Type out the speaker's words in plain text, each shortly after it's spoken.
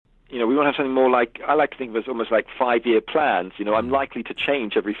we want to have something more like, I like to think of it as almost like 5-year plans. I'm likely to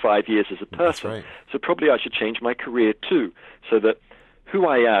change every 5 years as a person. That's right. So probably I should change my career too, so that who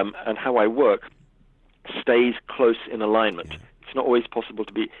I am and how I work stays close in alignment. Yeah. It's not always possible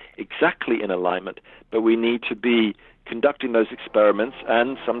to be exactly in alignment, but we need to be conducting those experiments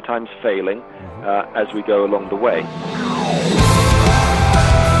and sometimes failing as we go along the way.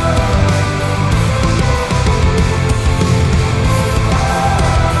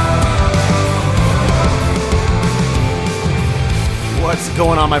 What's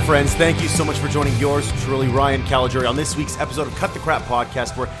going on, my friends? Thank you so much for joining yours truly, Ryan Caligiuri, on this week's episode of Cut the Crap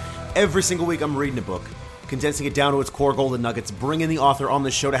Podcast, where every single week I'm reading a book, condensing it down to its core golden nuggets, bringing the author on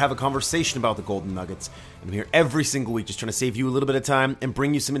the show to have a conversation about the golden nuggets. And I'm here every single week just trying to save you a little bit of time and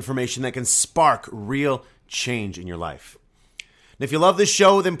bring you some information that can spark real change in your life. And if you love this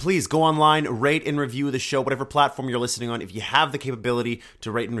show, then please go online, rate and review the show, whatever platform you're listening on. If you have the capability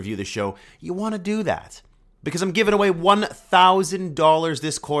to rate and review the show, you want to do that. Because I'm giving away $1,000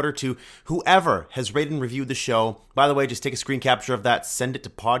 this quarter to whoever has rated and reviewed the show. By the way, just take a screen capture of that, send it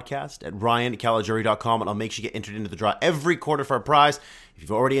to podcast@ryancaligiuri.com, and I'll make sure you get entered into the draw every quarter for a prize. If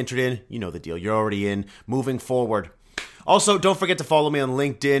you've already entered in, you know the deal. You're already in. Moving forward. Also, don't forget to follow me on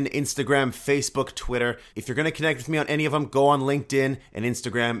LinkedIn, Instagram, Facebook, Twitter. If you're going to connect with me on any of them, go on LinkedIn and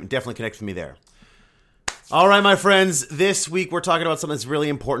Instagram and definitely connect with me there. All right, my friends, this week we're talking about something that's really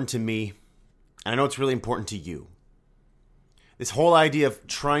important to me. And I know it's really important to you. This whole idea of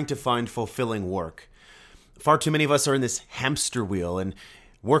trying to find fulfilling work. Far too many of us are in this hamster wheel, and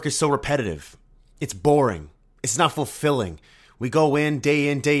work is so repetitive. It's boring. It's not fulfilling. We go in,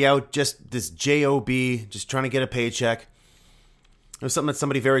 day out, just this job, just trying to get a paycheck. It was something that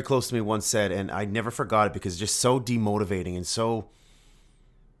somebody very close to me once said, and I never forgot it because it's just so demotivating and so...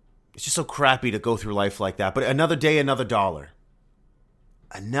 It's just so crappy to go through life like that. But another day, another dollar.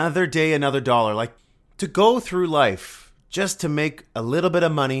 Another day, another dollar. Like, to go through life just to make a little bit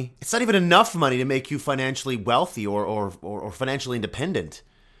of money. It's not even enough money to make you financially wealthy or financially independent.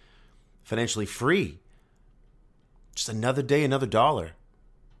 Financially free. Just another day, another dollar.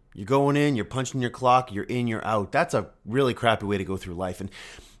 You're going in, you're punching your clock, you're in, you're out. That's a really crappy way to go through life. And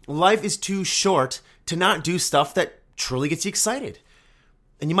life is too short to not do stuff that truly gets you excited.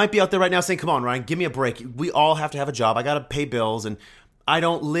 And you might be out there right now saying, come on, Ryan, give me a break. We all have to have a job. I got to pay bills, and I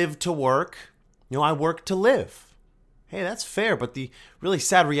don't live to work. I work to live. Hey, that's fair, but the really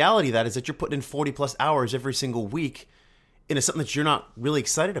sad reality of that is that you're putting in 40 plus hours every single week into something that you're not really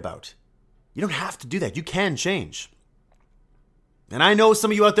excited about. You don't have to do that. You can change. And I know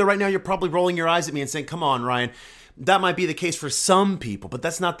some of you out there right now, you're probably rolling your eyes at me and saying, come on, Ryan, that might be the case for some people, but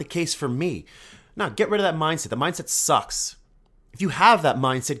that's not the case for me. No, get rid of that mindset. The mindset sucks. If you have that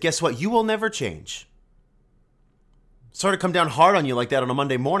mindset, guess what? You will never change. Sorry to come down hard on you like that on a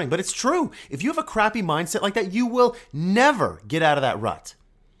Monday morning, but it's true. If you have a crappy mindset like that, you will never get out of that rut.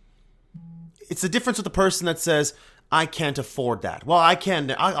 It's the difference with the person that says, I can't afford that. Well,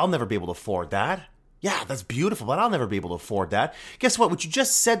 I'll never be able to afford that. Yeah, that's beautiful, but I'll never be able to afford that. Guess what? What you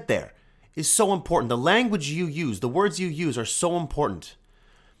just said there is so important. The language you use, the words you use are so important.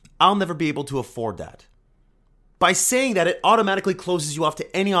 I'll never be able to afford that. By saying that, it automatically closes you off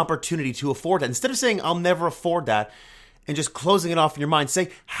to any opportunity to afford that. Instead of saying, I'll never afford that, and just closing it off in your mind,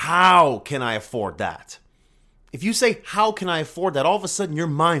 say, how can I afford that? If you say, how can I afford that? All of a sudden, your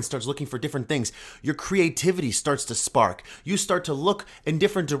mind starts looking for different things. Your creativity starts to spark. You start to look in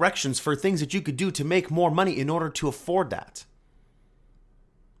different directions for things that you could do to make more money in order to afford that.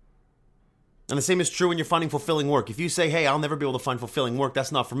 And the same is true when you're finding fulfilling work. If you say, hey, I'll never be able to find fulfilling work,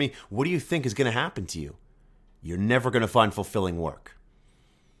 that's not for me, what do you think is going to happen to you? You're never going to find fulfilling work.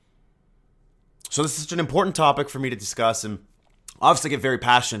 So this is such an important topic for me to discuss, and obviously I get very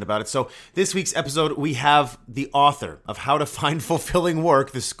passionate about it. So this week's episode, we have the author of How to Find Fulfilling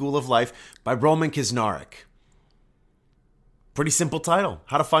Work, The School of Life by Roman Kusnarek. Pretty simple title,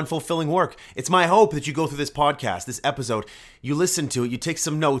 How to Find Fulfilling Work. It's my hope that you go through this podcast, this episode, you listen to it, you take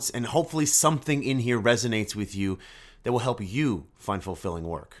some notes, and hopefully something in here resonates with you that will help you find fulfilling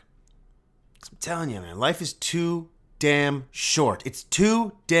work. 'Cause I'm telling you, man, life is too damn short. It's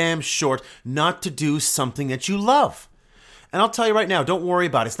too damn short not to do something that you love. And I'll tell you right now, don't worry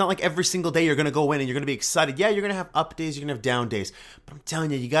about it. It's not like every single day you're going to go in and you're going to be excited. Yeah, you're going to have up days, you're going to have down days. But I'm telling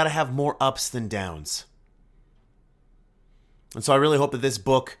you, you got to have more ups than downs. And so I really hope that this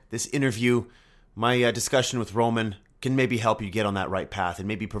book, this interview, my discussion with Roman can maybe help you get on that right path and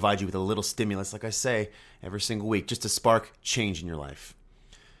maybe provide you with a little stimulus, like I say, every single week, just to spark change in your life.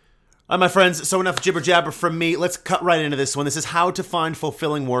 All right, my friends, so enough jibber jabber from me. Let's cut right into this one. This is How to Find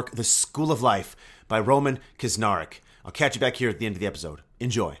Fulfilling Work, The School of Life by Roman Kusnarek. I'll catch you back here at the end of the episode.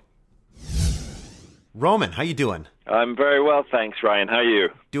 Enjoy. Roman, how you doing? I'm very well, thanks, Ryan. How are you?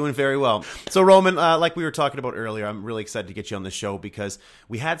 Doing very well. So, Roman, like we were talking about earlier, I'm really excited to get you on the show because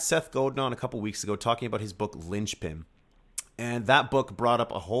we had Seth Godin on a couple weeks ago talking about his book, Linchpin. And that book brought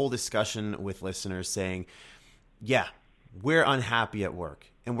up a whole discussion with listeners saying, yeah, we're unhappy at work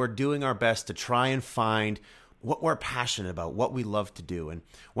and we're doing our best to try and find what we're passionate about, what we love to do. And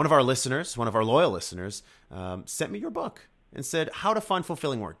one of our listeners, one of our loyal listeners, sent me your book and said, how to find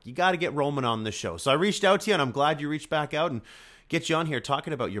fulfilling work. You got to get Roman on the show. So I reached out to you, and I'm glad you reached back out and get you on here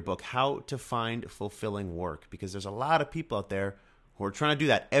talking about your book, How to Find Fulfilling Work, because there's a lot of people out there who are trying to do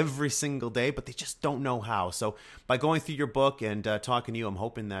that every single day, but they just don't know how. So by going through your book and talking to you, I'm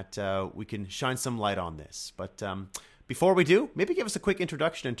hoping that we can shine some light on this. But before we do, maybe give us a quick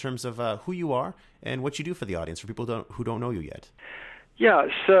introduction in terms of who you are and what you do for the audience, for people who don't know you yet. Yeah,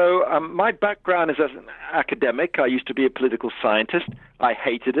 so my background is as an academic. I used to be a political scientist. I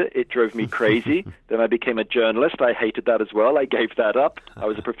hated it. It drove me crazy. Then I became a journalist. I hated that as well. I gave that up. I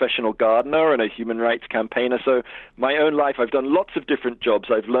was a professional gardener and a human rights campaigner. So my own life, I've done lots of different jobs.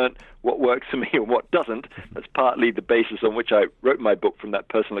 I've learned what works for me and what doesn't. That's partly the basis on which I wrote my book, from that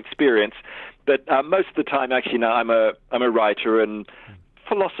personal experience. But most of the time, actually, now I'm a writer and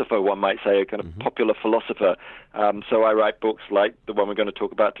philosopher, one might say, a kind of popular philosopher. So I write books like the one we're going to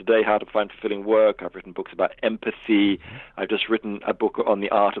talk about today, How to Find Fulfilling Work. I've written books about empathy. I've just written a book on the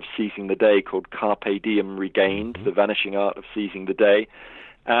art of seizing the day called Carpe Diem Regained, The Vanishing Art of Seizing the Day.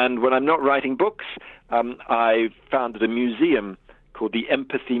 And when I'm not writing books, I founded a museum called the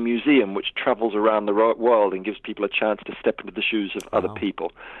Empathy Museum, which travels around the world and gives people a chance to step into the shoes of other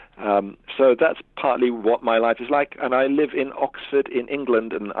people. So that's partly what my life is like. And I live in Oxford in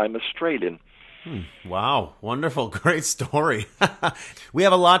England, and I'm Australian. Wow. Wonderful. Great story. We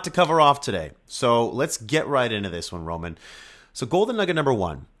have a lot to cover off today. So let's get right into this one, Roman. So golden nugget number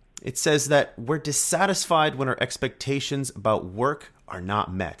 1, it says that we're dissatisfied when our expectations about work are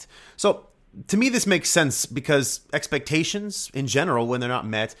not met. So to me, this makes sense because expectations in general, when they're not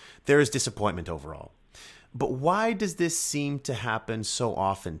met, there is disappointment overall. But why does this seem to happen so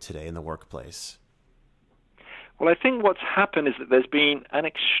often today in the workplace? Well, I think what's happened is that there's been an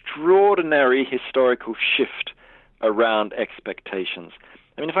extraordinary historical shift around expectations.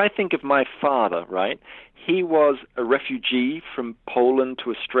 I mean, if I think of my father, right, he was a refugee from Poland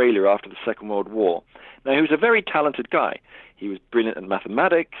to Australia after the Second World War. Now, he was a very talented guy. He was brilliant at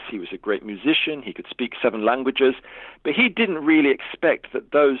mathematics, he was a great musician, he could speak 7 languages, but he didn't really expect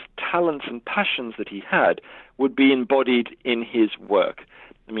that those talents and passions that he had would be embodied in his work.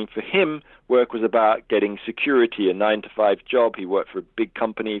 I mean, for him, work was about getting security, a 9-to-5 job. He worked for a big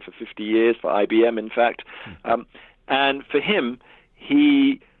company for 50 years, for IBM, in fact. And for him,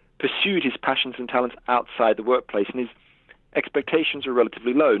 he pursued his passions and talents outside the workplace, and his expectations were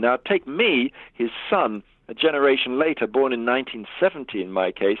relatively low. Now, take me, his son, a generation later, born in 1970 in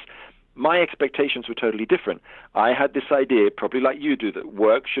my case, my expectations were totally different. I had this idea, probably like you do, that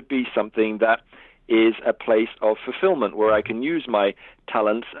work should be something that is a place of fulfillment where I can use my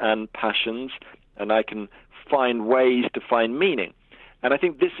talents and passions and I can find ways to find meaning. And I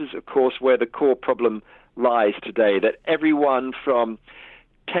think this is, of course, where the core problem lies today, that everyone from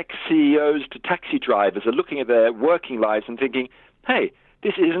tech CEOs to taxi drivers are looking at their working lives and thinking, hey,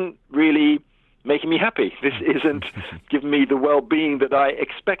 this isn't really making me happy. This isn't giving me the well-being that I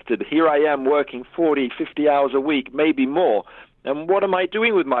expected. Here I am working 40, 50 hours a week, maybe more. And what am I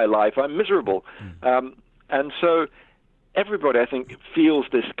doing with my life? I'm miserable. And so everybody, I think, feels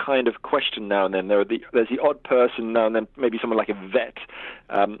this kind of question now and then. There's the odd person now and then, maybe someone like a vet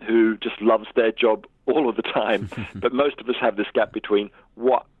who just loves their job all of the time. But most of us have this gap between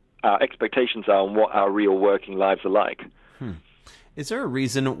what our expectations are and what our real working lives are like. Is there a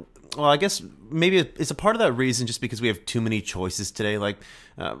reason? Well, I guess maybe it's a part of that reason just because we have too many choices today. Like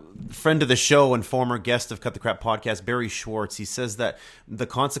friend of the show and former guest of Cut the Crap podcast, Barry Schwartz, he says that the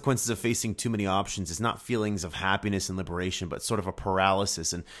consequences of facing too many options is not feelings of happiness and liberation, but sort of a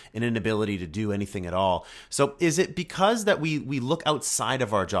paralysis and an inability to do anything at all. So is it because that we look outside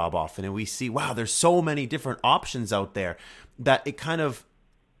of our job often and we see, wow, there's so many different options out there, that it kind of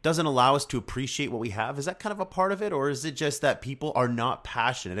doesn't allow us to appreciate what we have? Is that kind of a part of it? Or is it just that people are not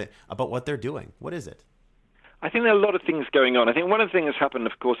passionate about what they're doing? What is it? I think there are a lot of things going on. I think one of the things that's happened,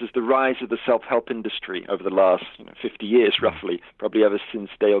 of course, is the rise of the self-help industry over the last 50 years, roughly, probably ever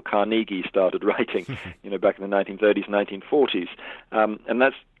since Dale Carnegie started writing, back in the 1930s, 1940s. And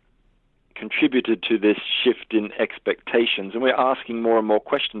that's contributed to this shift in expectations. And we're asking more and more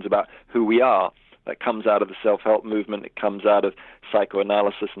questions about who we are, That comes out of the self-help movement. It comes out of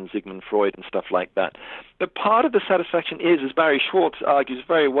psychoanalysis and Sigmund Freud and stuff like that. But part of the satisfaction is, as Barry Schwartz argues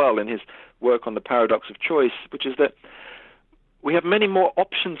very well in his work on the paradox of choice, which is that we have many more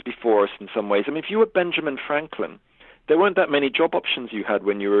options before us in some ways. I mean, if you were Benjamin Franklin, there weren't that many job options you had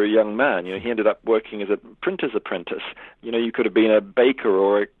when you were a young man. You know, he ended up working as a printer's apprentice. You know, you could have been a baker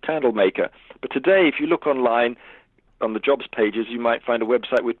or a candle maker. But today, if you look online on the jobs pages, you might find a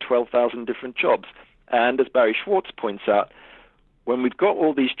website with 12,000 different jobs. And as Barry Schwartz points out, when we've got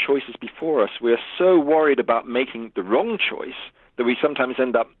all these choices before us, we're so worried about making the wrong choice that we sometimes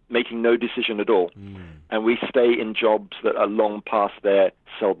end up making no decision at all. And we stay in jobs that are long past their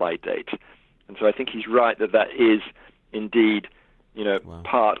sell-by date. And so I think he's right that that is indeed, you know,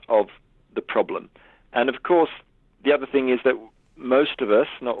 part of the problem. And of course, the other thing is that most of us,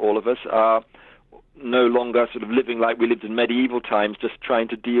 not all of us, are no longer sort of living like we lived in medieval times, just trying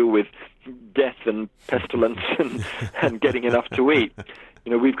to deal with death and pestilence and getting enough to eat.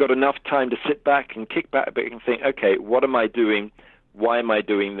 You know, we've got enough time to sit back and kick back a bit and think, okay, what am I doing? Why am I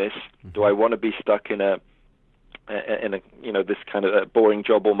doing this? Do I want to be stuck in a you know, this kind of a boring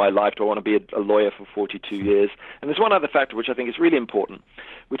job all my life? Do I want to be a lawyer for 42 years? And there's one other factor which I think is really important,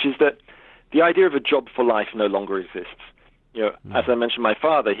 which is that the idea of a job for life no longer exists. You know, as I mentioned, my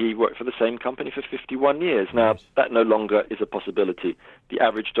father, he worked for the same company for 51 years. Now, that no longer is a possibility. The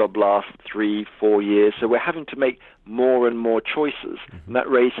average job lasts 3-4 years, so we're having to make more and more choices, and that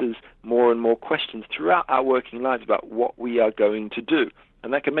raises more and more questions throughout our working lives about what we are going to do,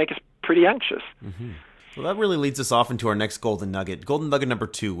 and that can make us pretty anxious. Well, that really leads us off into our next golden nugget number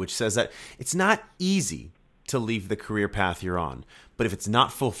 2, which says that it's not easy to leave the career path you're on, but if it's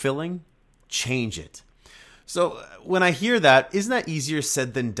not fulfilling, change it. So when I hear that, isn't that easier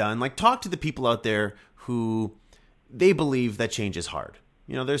said than done? Like, talk to the people out there who they believe that change is hard.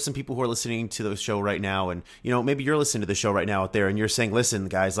 You know, there's some people who are listening to the show right now, and, you know, maybe you're listening to the show right now out there and you're saying, listen,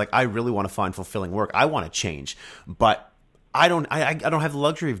 guys, like, I really want to find fulfilling work. I want to change, but I don't have the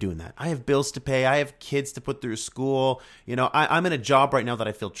luxury of doing that. I have bills to pay. I have kids to put through school. You know, I'm in a job right now that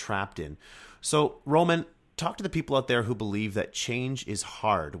I feel trapped in. So, Roman, talk to the people out there who believe that change is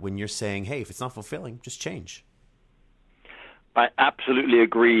hard when you're saying, hey, if it's not fulfilling, just change. I absolutely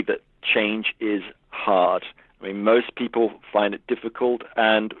agree that change is hard. I mean, most people find it difficult,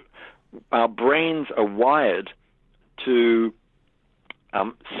 and our brains are wired to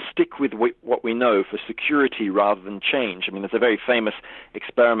stick with what we know for security rather than change. I mean, there's a very famous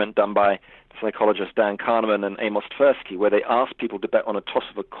experiment done by psychologists Dan Kahneman and Amos Tversky, where they asked people to bet on a toss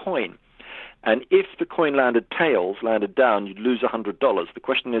of a coin. And if the coin landed tails, landed down, you'd lose $100. The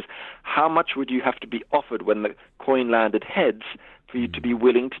question is, how much would you have to be offered when the coin landed heads for you to be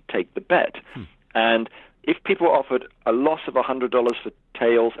willing to take the bet? And if people were offered a loss of $100 for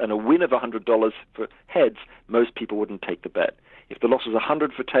tails and a win of $100 for heads, most people wouldn't take the bet. If the loss was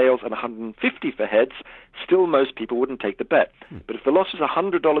 100 for tails and 150 for heads, still most people wouldn't take the bet. But if the loss was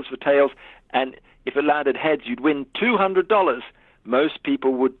 $100 for tails and if it landed heads, you'd win $200, most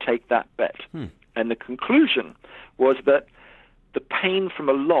people would take that bet. And the conclusion was that the pain from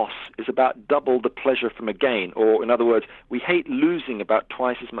a loss is about double the pleasure from a gain. Or, in other words, we hate losing about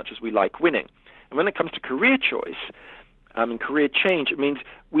twice as much as we like winning. And when it comes to career choice and career change, it means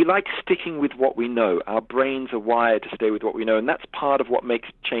we like sticking with what we know. Our brains are wired to stay with what we know, and that's part of what makes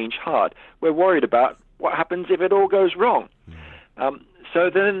change hard. We're worried about what happens if it all goes wrong. So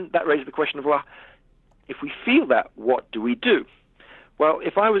then that raises the question of, well, if we feel that, what do we do? Well,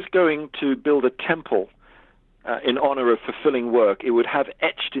 if I was going to build a temple in honor of fulfilling work, it would have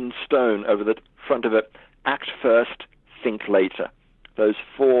etched in stone over the front of it, act first, think later. Those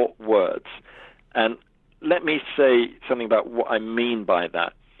 4 words. And let me say something about what I mean by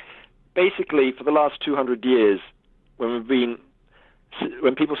that. Basically, for the last 200 years, when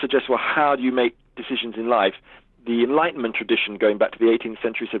people suggest, well, how do you make decisions in life? The Enlightenment tradition, going back to the 18th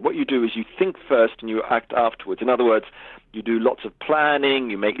century, said what you do is you think first and you act afterwards. In other words, you do lots of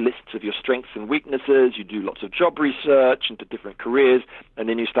planning, you make lists of your strengths and weaknesses, you do lots of job research into different careers, and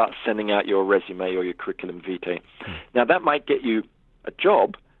then you start sending out your resume or your curriculum vitae. Now, that might get you a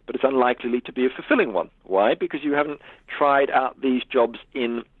job, but it's unlikely to be a fulfilling one. Why? Because you haven't tried out these jobs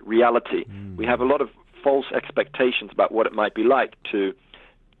in reality. We have a lot of false expectations about what it might be like to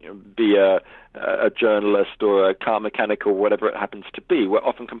be a journalist or a car mechanic or whatever it happens to be. We're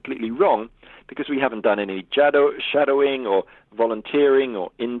often completely wrong because we haven't done any shadowing or volunteering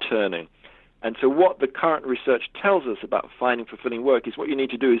or interning. And so what the current research tells us about finding fulfilling work is what you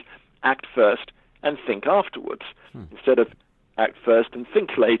need to do is act first and think afterwards. Instead of act first and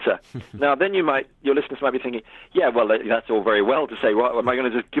think later. Now, then your listeners might be thinking, yeah, well, that's all very well to say, well, am I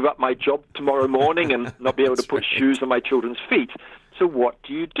going to just give up my job tomorrow morning and not be able to put shoes on my children's feet? So what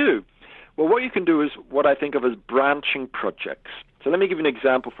do you do? Well, what you can do is what I think of as branching projects. So let me give you an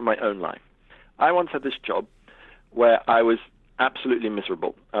example from my own life. I once had this job where I was absolutely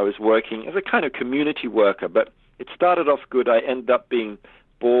miserable. I was working as a kind of community worker, but it started off good. I ended up being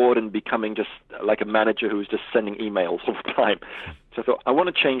bored and becoming just like a manager who was just sending emails all the time. So I thought, I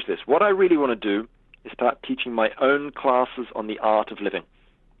want to change this. What I really want to do is start teaching my own classes on the art of living.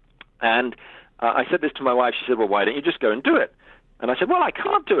 And I said this to my wife. She said, well, why don't you just go and do it? And I said, well, I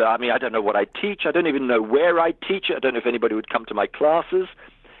can't do it. I mean, I don't know what I teach. I don't even know where I teach it. I don't know if anybody would come to my classes.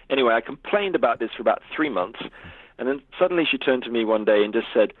 Anyway, I complained about this for about 3 months. And then suddenly she turned to me one day and just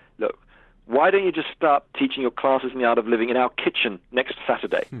said, look, why don't you just start teaching your classes in the art of living in our kitchen next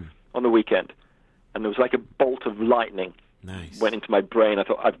Saturday on the weekend? And there was like a bolt of lightning went into my brain. I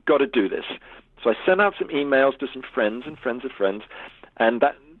thought, I've got to do this. So I sent out some emails to some friends and friends of friends. And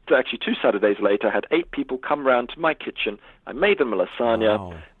that actually 2 Saturdays later, I had 8 people come round to my kitchen. I made them a lasagna.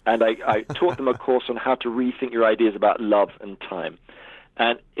 Wow. And I taught them a course on how to rethink your ideas about love and time.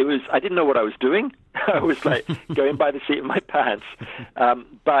 And I didn't know what I was doing. I was like going by the seat of my pants.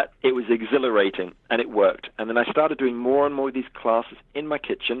 But it was exhilarating, and it worked. And then I started doing more and more of these classes in my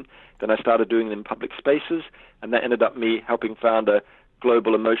kitchen. Then I started doing them in public spaces, and that ended up me helping found a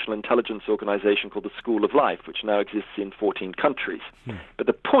global emotional intelligence organization called the School of Life, which now exists in 14 countries. But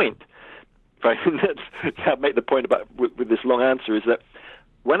the point, right, to make the point about with this long answer, is that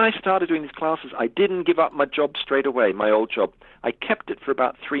when I started doing these classes, I didn't give up my job straight away, my old job. I kept it for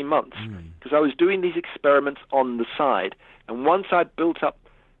about 3 months because I was doing these experiments on the side. And once I'd built up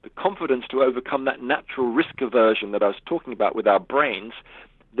the confidence to overcome that natural risk aversion that I was talking about with our brains,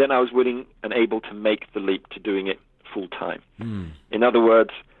 then I was willing and able to make the leap to doing it full time. In other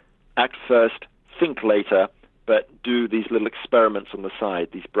words, act first, think later, but do these little experiments on the side,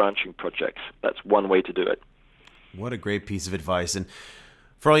 these branching projects. That's one way to do it. What a great piece of advice. And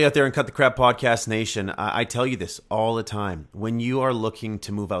for all you out there in Cut the Crap Podcast Nation, I tell you this all the time. When you are looking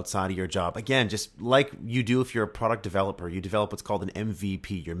to move outside of your job, again, just like you do if you're a product developer, you develop what's called an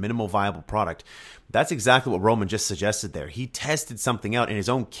MVP, your minimal viable product. That's exactly what Roman just suggested there. He tested something out in his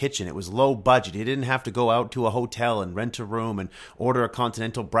own kitchen. It was low budget. He didn't have to go out to a hotel and rent a room and order a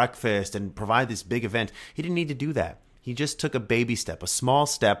continental breakfast and provide this big event. He didn't need to do that. He just took a baby step, a small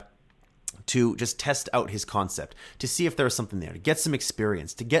step, to just test out his concept, to see if there was something there, to get some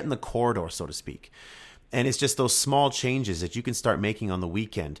experience, to get in the corridor, so to speak. And it's just those small changes that you can start making on the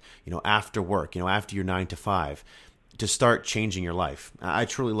weekend, after work, after your 9 to 5, to start changing your life. I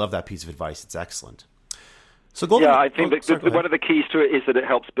truly love that piece of advice. It's excellent. So I think one of the keys to it is that it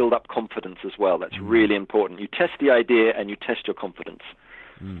helps build up confidence as well. That's really important. You test the idea and you test your confidence.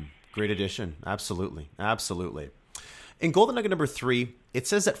 Great addition. Absolutely. Absolutely. In Golden Nugget number 3, it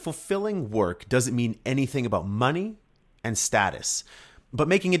says that fulfilling work doesn't mean anything about money and status, but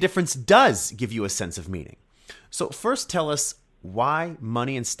making a difference does give you a sense of meaning. So first tell us why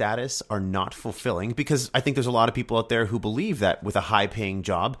money and status are not fulfilling, because I think there's a lot of people out there who believe that with a high-paying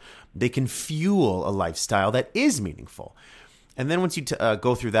job, they can fuel a lifestyle that is meaningful. And then once you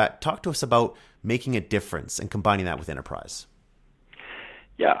go through that, talk to us about making a difference and combining that with enterprise.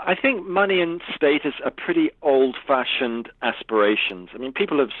 Yeah, I think money and status are pretty old-fashioned aspirations. I mean,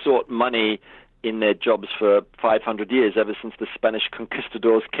 people have sought money in their jobs for 500 years, ever since the Spanish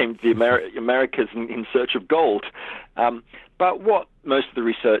conquistadors came to the Americas in search of gold. But what most of the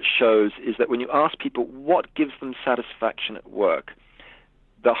research shows is that when you ask people what gives them satisfaction at work,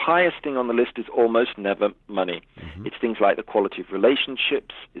 the highest thing on the list is almost never money. It's things like the quality of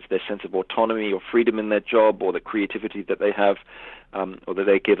relationships, it's their sense of autonomy or freedom in their job, or the creativity that they have, or that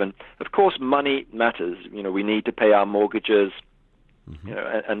they're given. Of course, money matters. We need to pay our mortgages,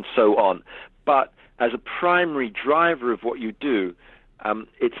 and so on. But as a primary driver of what you do,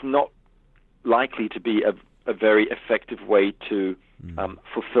 it's not likely to be a very effective way to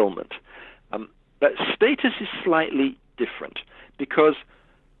fulfillment. But status is slightly different, because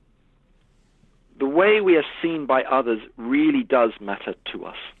the way we are seen by others really does matter to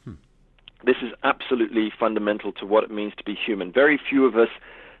us. This is absolutely fundamental to what it means to be human. Very few of us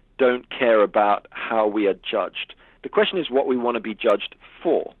don't care about how we are judged. The question is what we want to be judged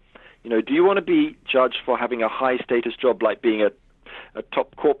for. Do you want to be judged for having a high-status job like being a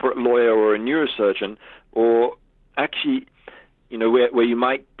top corporate lawyer or a neurosurgeon, or actually, where you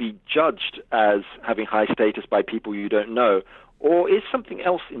might be judged as having high status by people you don't know? Or is something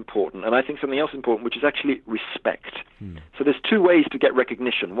else important? And I think something else important, which is actually respect. So there's two ways to get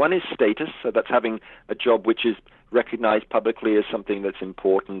recognition. One is status, so that's having a job which is recognized publicly as something that's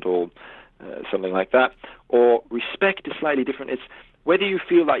important or something like that. Or respect is slightly different. It's whether you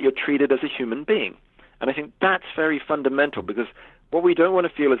feel like you're treated as a human being. And I think that's very fundamental, because what we don't want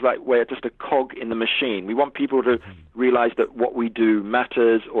to feel is like we're just a cog in the machine. We want people to realize that what we do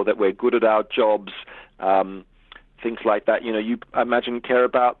matters, or that we're good at our jobs, things like that. You, I imagine, care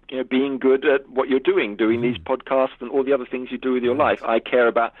about, being good at what you're doing these podcasts and all the other things you do with your life. I care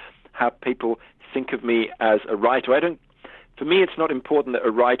about how people think of me as a writer. For me, it's not important that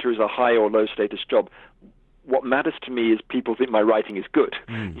a writer is a high or low status job. What matters to me is people think my writing is good,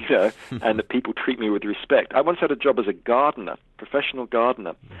 and that people treat me with respect. I once had a job as a gardener, professional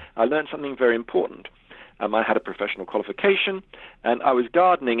gardener. I learned something very important. I had a professional qualification, and I was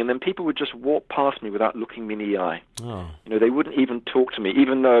gardening, and then people would just walk past me without looking me in the eye. Oh. They wouldn't even talk to me,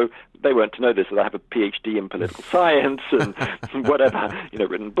 even though they weren't to know this, that I have a PhD in political science and whatever,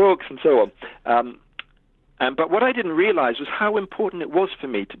 written books and so on. But what I didn't realize was how important it was for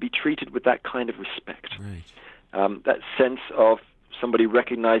me to be treated with that kind of respect. Right. That sense of somebody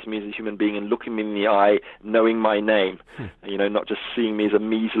recognizing me as a human being and looking me in the eye, knowing my name, not just seeing me as a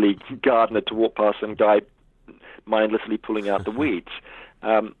measly gardener to walk past some guy mindlessly pulling out the weeds.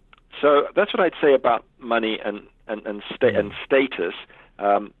 So that's what I'd say about money and status.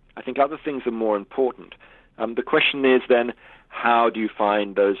 I think other things are more important. The question is then, how do you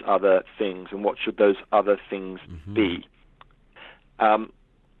find those other things, and what should those other things be?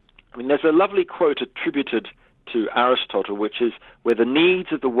 There's a lovely quote attributed to Aristotle, which is, "Where the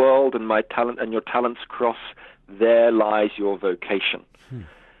needs of the world and my talent and your talents cross, there lies your vocation."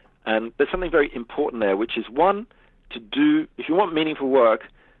 And there's something very important there, which is, one, if you want meaningful work,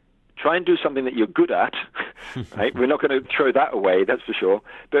 try and do something that you're good at, right? We're not going to throw that away, that's for sure.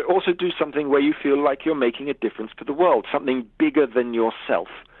 But also do something where you feel like you're making a difference for the world, something bigger than yourself,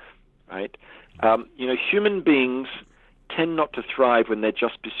 right? Human beings tend not to thrive when they're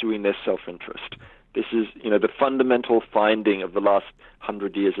just pursuing their self-interest. This is, the fundamental finding of the last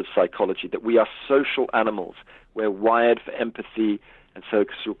 100 years of psychology, that we are social animals. We're wired for empathy and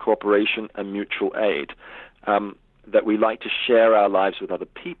social cooperation and mutual aid, that we like to share our lives with other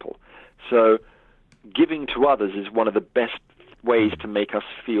people. So giving to others is one of the best ways to make us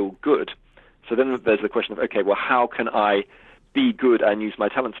feel good. So then there's the question of, okay, well, how can I be good and use my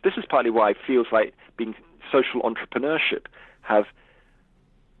talents? This is partly why it feels like being social entrepreneurship have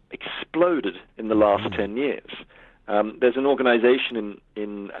exploded in the last 10 years. There's an organization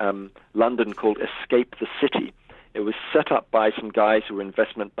in London called Escape the City. It was set up by some guys who were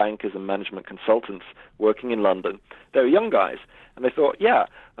investment bankers and management consultants working in London. They were young guys, and they thought,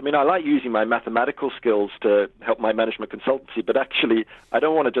 I like using my mathematical skills to help my management consultancy, but actually I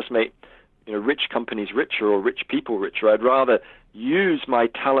don't want to just make rich companies richer or rich people richer. I'd rather use my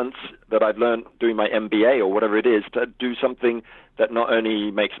talents that I've learned doing my MBA or whatever it is to do something that not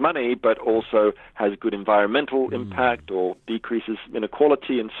only makes money but also has good environmental impact or decreases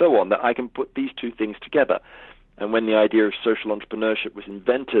inequality and so on, that I can put these two things together. And when the idea of social entrepreneurship was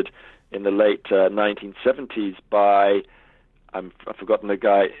invented in the late 1970s by, I've forgotten the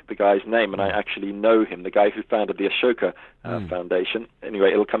guy's name, and I actually know him, the guy who founded the Ashoka Foundation.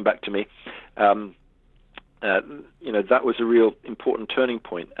 Anyway, it'll come back to me. That was a real important turning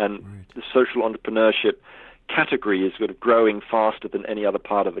point, and the social entrepreneurship category is sort of growing faster than any other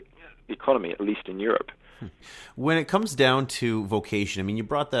part of the economy, at least in Europe. When it comes down to vocation, you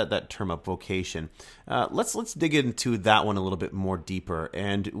brought that term up, vocation. Let's dig into that one a little bit more deeper.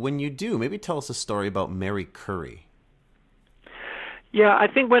 And when you do, maybe tell us a story about Mary Curie. Yeah, I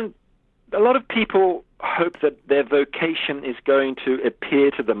think when a lot of people hope that their vocation is going to appear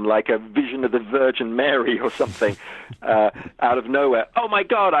to them like a vision of the Virgin Mary or something out of nowhere. Oh my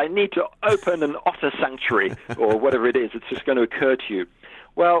God, I need to open an otter sanctuary or whatever it is. It's just going to occur to you.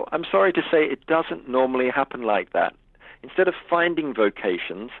 Well, I'm sorry to say it doesn't normally happen like that. Instead of finding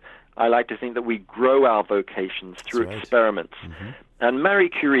vocations, I like to think that we grow our vocations through experiments. And Marie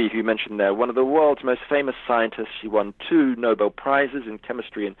Curie, who you mentioned there, one of the world's most famous scientists, she won 2 Nobel Prizes in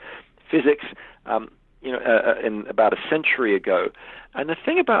chemistry and physics, in about a century ago. And the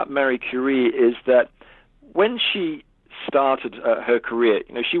thing about Marie Curie is that when she started her career,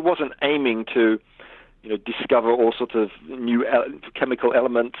 she wasn't aiming to discover all sorts of new chemical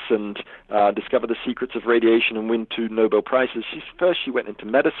elements and discover the secrets of radiation and win 2 Nobel Prizes. She went into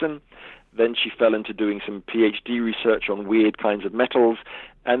medicine, then she fell into doing some PhD research on weird kinds of metals,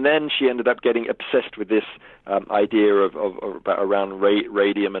 And then she ended up getting obsessed with this idea of around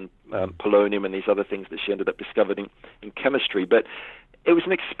radium and polonium and these other things that she ended up discovering in chemistry. But it was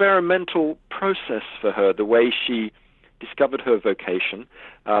an experimental process for her, the way she discovered her vocation.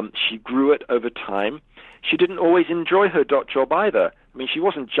 She grew it over time. She didn't always enjoy her job either. I mean, she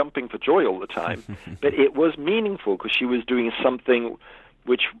wasn't jumping for joy all the time, but it was meaningful because she was doing something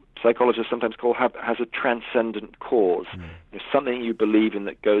which psychologists sometimes call has a transcendent cause, something you believe in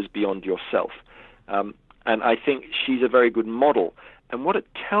that goes beyond yourself. And I think she's a very good model. And what it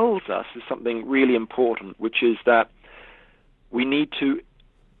tells us is something really important, which is that we need to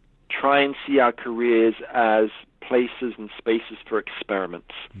try and see our careers as places and spaces for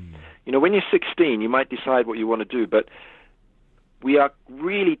experiments. You know, when you're 16, you might decide what you want to do, but we are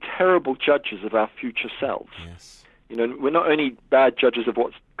really terrible judges of our future selves. Yes. You know, we're not only bad judges of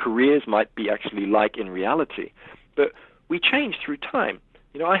what careers might be actually like in reality, but we change through time.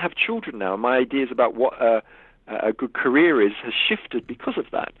 You know, I have children now, and my ideas about what a good career is has shifted because of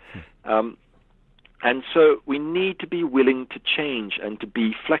that. And so we need to be willing to change and to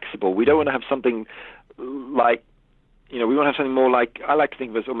be flexible. We don't want to have something like, you know, we want to have something more like, I like to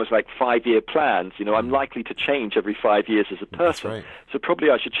think of it as almost like 5-year plans. You know, I'm likely to change every 5 years as a person. That's right. So probably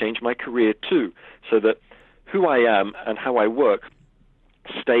I should change my career too, so that who I am and how I work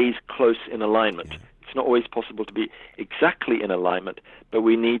stays close in alignment. Yeah. It's not always possible to be exactly in alignment, but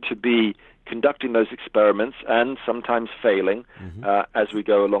we need to be conducting those experiments and sometimes failing as we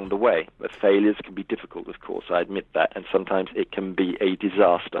go along the way. But failures can be difficult, of course, I admit that, and sometimes it can be a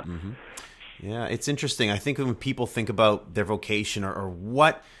disaster. Yeah, it's interesting. I think when people think about their vocation or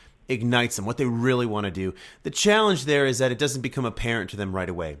what ignites them, what they really want to do, the challenge there is that it doesn't become apparent to them right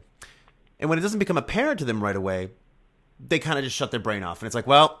away. And when it doesn't become apparent to them right away, they kind of just shut their brain off. And it's like,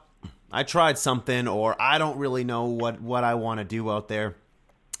 well, I tried something, or I don't really know what I want to do out there.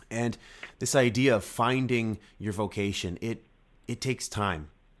 And this idea of finding your vocation, it takes time.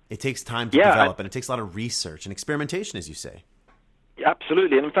 It takes time to develop, and it takes a lot of research and experimentation, as you say.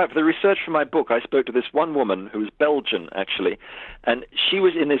 Absolutely. And in fact, for the research for my book, I spoke to this one woman who was Belgian, actually, and she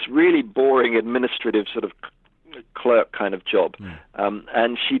was in this really boring administrative sort of clerk kind of job.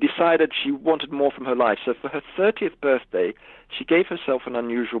 And she decided she wanted more from her life. So for her 30th birthday, she gave herself an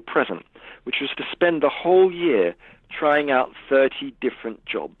unusual present, which was to spend the whole year trying out 30 different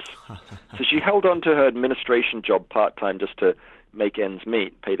jobs. So she held on to her administration job part-time just to make ends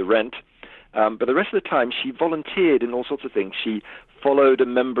meet, pay the rent. But the rest of the time, she volunteered in all sorts of things. She followed a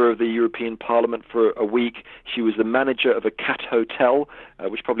member of the European Parliament for a week. She was the manager of a cat hotel,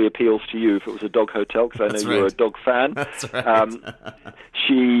 which probably appeals to you if it was a dog hotel, because I know you're a dog fan. That's right.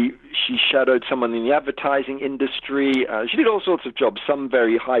 She shadowed someone in the advertising industry. She did all sorts of jobs, some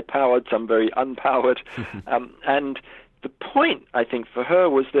very high-powered, some very unpowered. And the point, I think, for her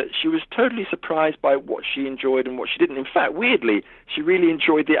was that she was totally surprised by what she enjoyed and what she didn't. In fact, weirdly, she really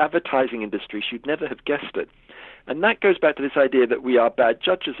enjoyed the advertising industry. She'd never have guessed it. And that goes back to this idea that we are bad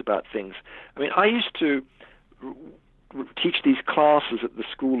judges about things. I mean, I used to teach these classes at the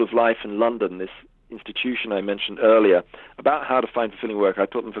School of Life in London, this institution I mentioned earlier, about how to find fulfilling work. I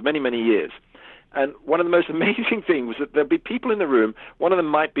taught them for many, many years. And one of the most amazing things was that there'd be people in the room. One of them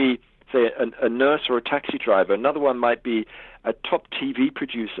might be, say, a nurse or a taxi driver. Another one might be a top TV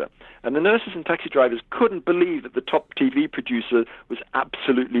producer. And the nurses and taxi drivers couldn't believe that the top TV producer was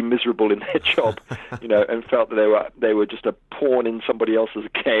absolutely miserable in their job, you know, and felt that they were just a pawn in somebody else's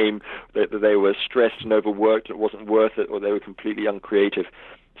game, that they were stressed and overworked, it wasn't worth it, or they were completely uncreative.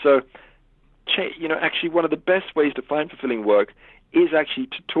 So, you know, actually one of the best ways to find fulfilling work is actually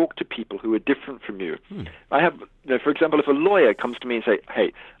to talk to people who are different from you. I have, you know, for example, if a lawyer comes to me and say,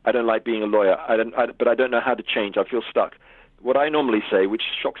 "Hey, I don't like being a lawyer, but I don't know how to change. I feel stuck." What I normally say, which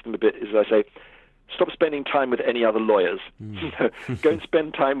shocks them a bit, is I say, "Stop spending time with any other lawyers. You know, go and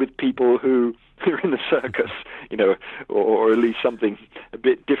spend time with people who are in the circus, you know, or at least something a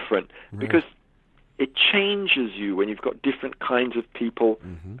bit different, because it changes you when you've got different kinds of people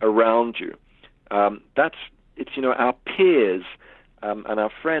around you. It's you know, our peers." And our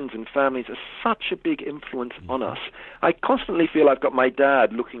friends and families are such a big influence on us. I constantly feel I've got my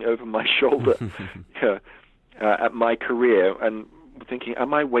dad looking over my shoulder at my career and thinking,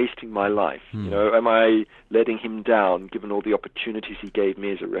 am I wasting my life? You know, am I letting him down, given all the opportunities he gave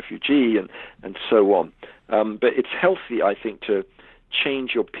me as a refugee and so on? But it's healthy, I think, to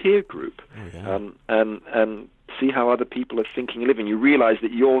change your peer group and see how other people are thinking and living. You realize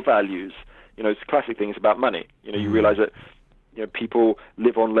that your values, you know, it's classic things about money. You know, you realize that people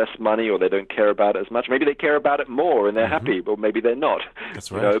live on less money, or they don't care about it as much. Maybe they care about it more and they're happy, but maybe they're not.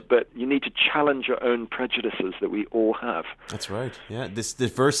 That's right. But you need to challenge your own prejudices that we all have. That's right. Yeah, this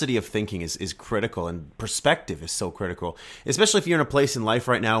diversity of thinking is critical, and perspective is so critical, especially if you're in a place in life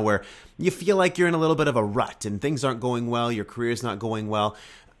right now where you feel like you're in a little bit of a rut and things aren't going well, your career's not going well.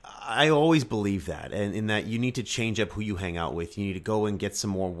 I always believe that, and in that you need to change up who you hang out with. You need to go and get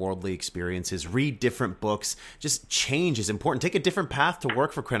some more worldly experiences, read different books. Just change is important. Take a different path to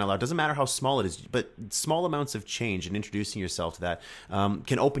work for Crying Out Loud. Doesn't matter how small it is, but small amounts of change and introducing yourself to that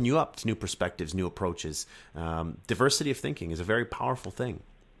can open you up to new perspectives, new approaches. Diversity of thinking is a very powerful thing.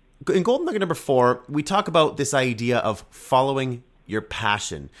 In Golden Nugget number 4, we talk about this idea of following your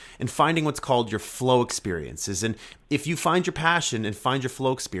passion and finding what's called your flow experiences. And if you find your passion and find your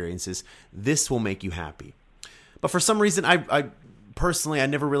flow experiences, this will make you happy. But for some reason, I personally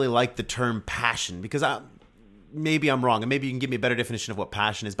never really liked the term passion, because maybe I'm wrong, and maybe you can give me a better definition of what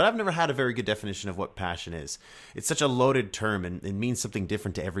passion is, but I've never had a very good definition of what passion is. It's such a loaded term, and it means something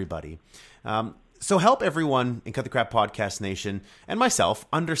different to everybody. So help everyone in Cut the Crap Podcast Nation and myself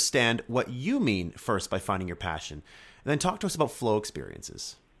understand what you mean first by finding your passion. And then talk to us about flow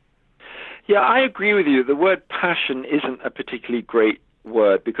experiences. Yeah, I agree with you. The word passion isn't a particularly great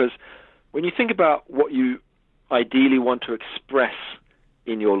word, because when you think about what you ideally want to express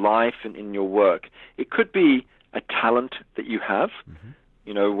in your life and in your work, it could be a talent that you have,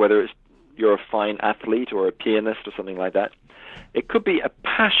 whether it's you're a fine athlete or a pianist or something like that. It could be a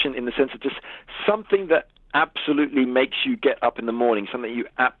passion in the sense of just something that absolutely makes you get up in the morning, something you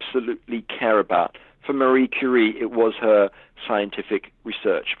absolutely care about. For Marie Curie, it was her scientific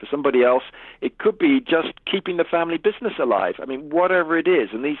research. For somebody else, it could be just keeping the family business alive. I mean, whatever it is.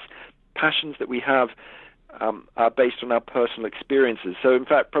 And these passions that we have are based on our personal experiences. So, in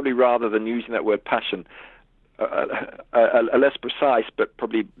fact, probably rather than using that word passion, a less precise but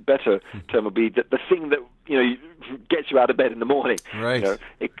probably better term would be that the thing that gets you out of bed in the morning. Right.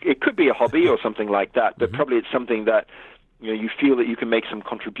 It could be a hobby or something like that, but probably it's something that you feel that you can make some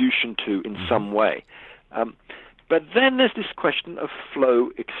contribution to in some way. But then there's this question of flow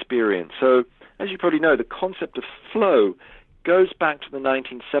experience. So, as you probably know, the concept of flow goes back to the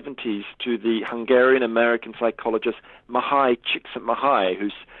 1970s to the Hungarian-American psychologist Mihaly Csikszentmihalyi,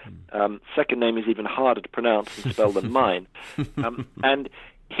 whose second name is even harder to pronounce and spell than mine. And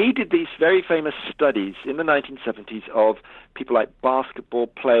he did these very famous studies in the 1970s of people like basketball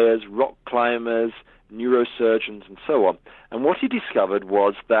players, rock climbers, neurosurgeons, and so on. And what he discovered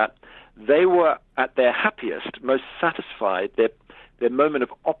was that they were at their happiest, most satisfied, their moment of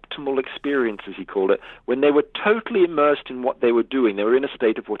optimal experience, as he called it, when they were totally immersed in what they were doing. They were in a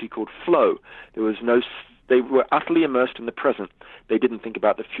state of what he called flow. They were utterly immersed in the present. They didn't think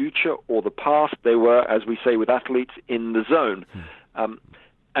about the future or the past. They were, as we say with athletes, in the zone.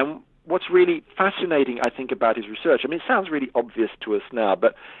 And what's really fascinating, I think, about his research, I mean, it sounds really obvious to us now,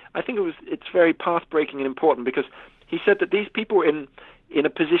 but I think it's very path-breaking and important, because he said that these people were in a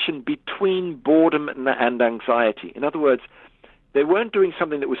position between boredom and anxiety. In other words, they weren't doing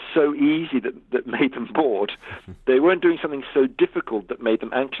something that was so easy that made them bored. They weren't doing something so difficult that made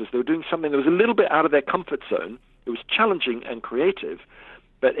them anxious. They were doing something that was a little bit out of their comfort zone. It was challenging and creative,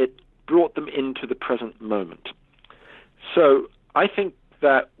 but it brought them into the present moment. So I think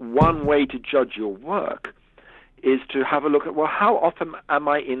that one way to judge your work is to have a look at, well, how often am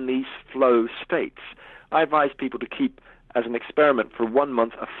I in these flow states? I advise people to keep, as an experiment for 1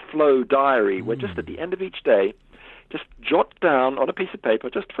 month, a flow diary, where just at the end of each day, just jot down on a piece of paper,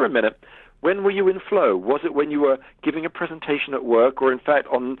 just for a minute, when were you in flow? Was it when you were giving a presentation at work, or in fact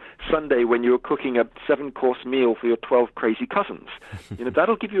on Sunday when you were cooking a 7-course meal for your 12 crazy cousins?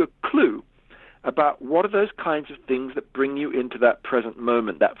 That'll give you a clue about what are those kinds of things that bring you into that present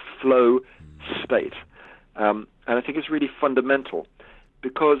moment, that flow state. And I think it's really fundamental,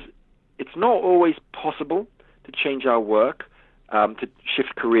 because it's not always possible to change our work, to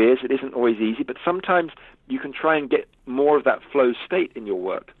shift careers. It isn't always easy, but sometimes you can try and get more of that flow state in your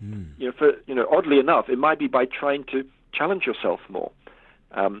work. Oddly enough, it might be by trying to challenge yourself more,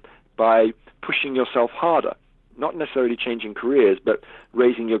 by pushing yourself harder, not necessarily changing careers, but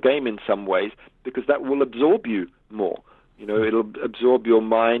raising your game in some ways, because that will absorb you more. It'll absorb your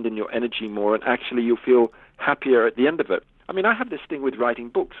mind and your energy more, and actually you'll feel happier at the end of it. I mean, I have this thing with writing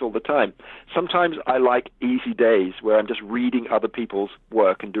books all the time. Sometimes I like easy days where I'm just reading other people's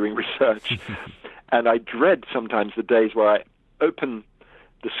work and doing research. And I dread sometimes the days where I open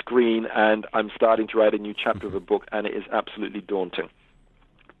the screen and I'm starting to write a new chapter of a book, and it is absolutely daunting.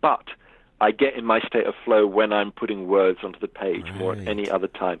 But I get in my state of flow when I'm putting words onto the page more than any other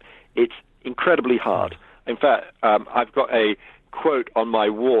time. It's incredibly hard. In fact, I've got a quote on my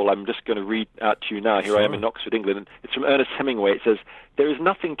wall I'm just going to read out to you now. Here I am in Oxford, England. It's from Ernest Hemingway. It says, "There is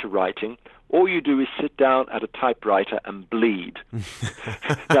nothing to writing. All you do is sit down at a typewriter and bleed."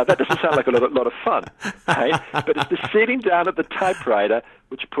 Now, that doesn't sound like a lot of fun, right? But it's the sitting down at the typewriter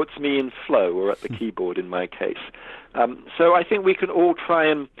which puts me in flow, or at the keyboard in my case. So I think we can all try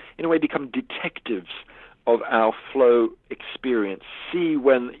and, in a way, become detectives of our flow experience. See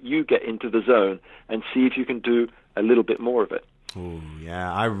when you get into the zone and see if you can do a little bit more of it. Ooh,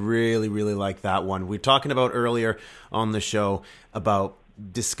 yeah, I really, really like that one. We were talking about earlier on the show about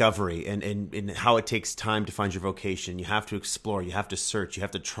discovery and how it takes time to find your vocation. You have to explore, you have to search, you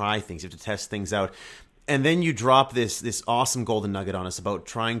have to try things, you have to test things out. And then you drop this awesome golden nugget on us about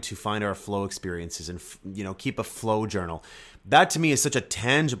trying to find our flow experiences and, keep a flow journal. That to me is such a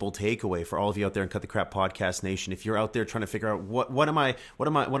tangible takeaway for all of you out there in Cut the Crap Podcast Nation. If you're out there trying to figure out what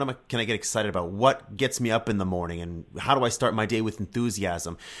can I get excited about? What gets me up in the morning, and how do I start my day with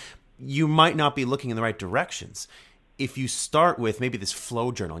enthusiasm? You might not be looking in the right directions. If you start with maybe this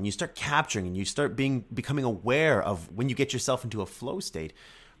flow journal and you start capturing and you start becoming aware of when you get yourself into a flow state,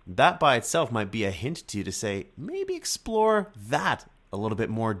 that by itself might be a hint to you to say, maybe explore that a little bit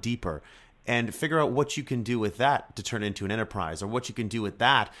more deeper and figure out what you can do with that to turn it into an enterprise, or what you can do with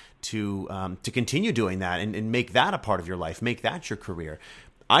that to continue doing that and make that a part of your life, make that your career.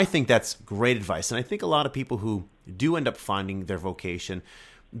 I think that's great advice. And I think a lot of people who do end up finding their vocation,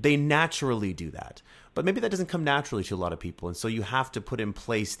 they naturally do that. But maybe that doesn't come naturally to a lot of people. And so you have to put in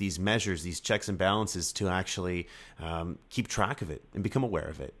place these measures, these checks and balances to actually keep track of it and become aware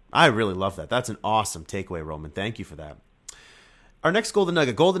of it. I really love that. That's an awesome takeaway, Roman. Thank you for that. Our next golden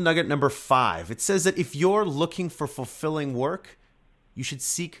nugget number 5. It says that if you're looking for fulfilling work, you should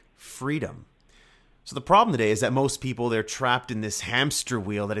seek freedom. So the problem today is that most people, they're trapped in this hamster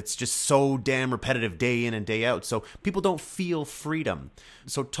wheel that it's just so damn repetitive day in and day out. So people don't feel freedom.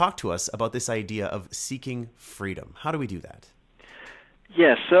 So talk to us about this idea of seeking freedom. How do we do that?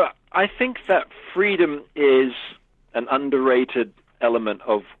 Yes, so I think that freedom is an underrated element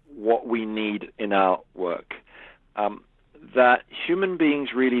of what we need in our work. That human beings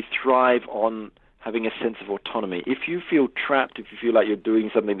really thrive on having a sense of autonomy. If you feel trapped, if you feel like you're doing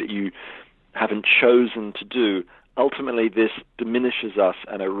something that you haven't chosen to do, ultimately this diminishes us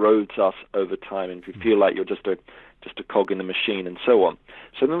and erodes us over time, and if you feel like you're just a cog in the machine and so on.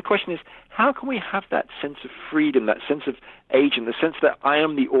 So then the question is, how can we have that sense of freedom, that sense of agent, the sense that I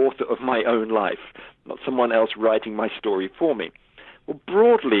am the author of my own life, not someone else writing my story for me? Well,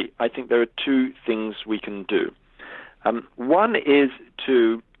 broadly, I think there are two things we can do. One is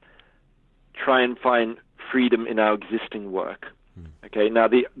to try and find freedom in our existing work. Okay, now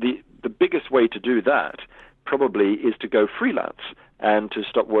the biggest way to do that probably is to go freelance and to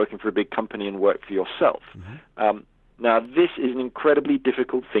stop working for a big company and work for yourself. Now, this is an incredibly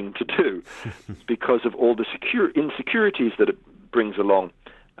difficult thing to do because of all the insecurities that it brings along.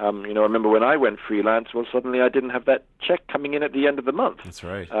 I remember when I went freelance, well, suddenly I didn't have that check coming in at the end of the month. That's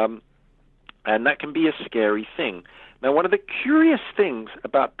right. And that can be a scary thing. Now, one of the curious things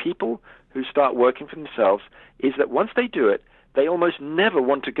about people who start working for themselves is that once they do it, they almost never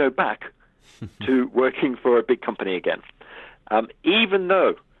want to go back to working for a big company again, even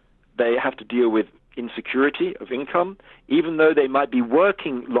though they have to deal with insecurity of income, even though they might be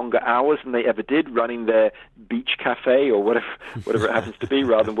working longer hours than they ever did, running their beach cafe or whatever it happens to be,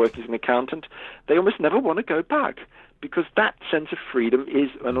 rather than working as an accountant. They almost never want to go back because that sense of freedom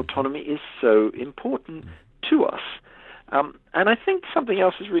and autonomy is so important to us. And I think something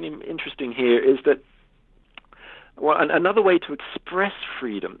else is really interesting here is that, well, another way to express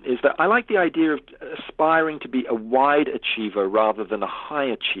freedom is that I like the idea of aspiring to be a wide achiever rather than a high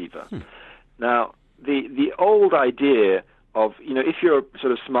achiever. Now, the old idea of, if you're a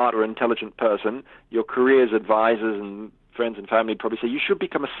sort of smart or intelligent person, your career's advisors and friends and family probably say you should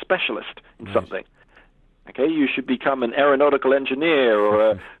become a specialist in something. Okay, you should become an aeronautical engineer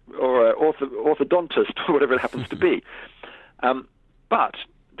or an orthodontist or whatever it happens to be. But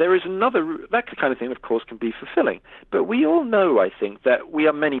there is that kind of thing, of course, can be fulfilling. But we all know, I think, that we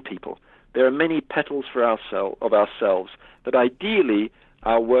are many people. There are many petals of ourselves that ideally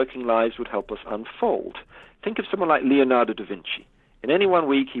our working lives would help us unfold. Think of someone like Leonardo da Vinci. In any one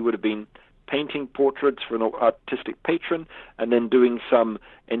week, he would have been painting portraits for an artistic patron, and then doing some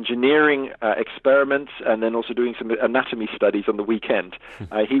engineering experiments, and then also doing some anatomy studies on the weekend.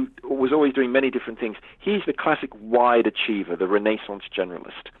 He was always doing many different things. He's the classic wide achiever, the Renaissance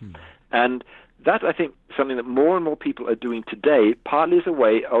generalist. And that, I think, something that more and more people are doing today, partly as a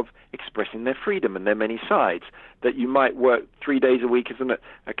way of expressing their freedom and their many sides. That you might work 3 days a week as an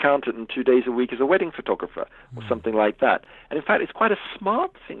accountant and 2 days a week as a wedding photographer or something like that. And in fact, it's quite a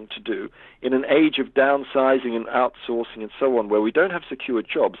smart thing to do in an age of downsizing and outsourcing and so on, where we don't have secure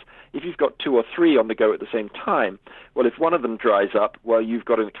jobs. If you've got 2 or 3 on the go at the same time, well, if one of them dries up, well, you've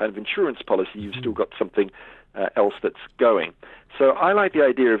got a kind of insurance policy. You've still got something else that's going. So I like the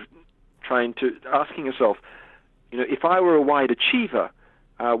idea of asking yourself, if I were a wide achiever,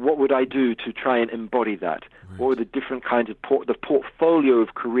 what would I do to try and embody that? Right. What are the different kinds of the portfolio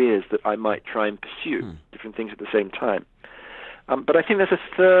of careers that I might try and pursue, different things at the same time? But I think there's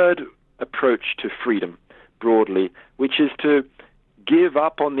a third approach to freedom, broadly, which is to give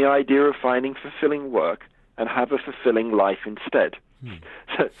up on the idea of finding fulfilling work and have a fulfilling life instead.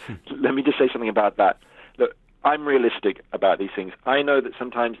 So let me just say something about that. Look, I'm realistic about these things. I know that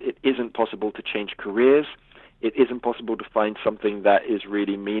sometimes it isn't possible to change careers. It isn't possible to find something that is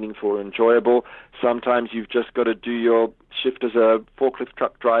really meaningful or enjoyable. Sometimes you've just got to do your shift as a forklift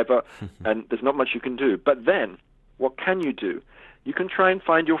truck driver, and there's not much you can do. But then, what can you do? You can try and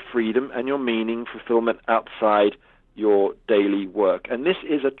find your freedom and your meaning, fulfillment outside your daily work. And this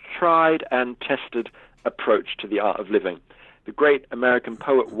is a tried and tested approach to the art of living. The great American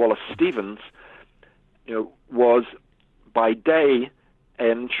poet Wallace Stevens, was by day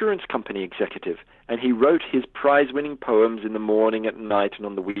an insurance company executive, and he wrote his prize-winning poems in the morning, at night, and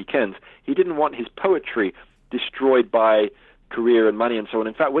on the weekends. He didn't want his poetry destroyed by career and money and so on.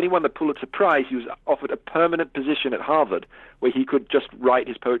 In fact, when he won the Pulitzer Prize, he was offered a permanent position at Harvard where he could just write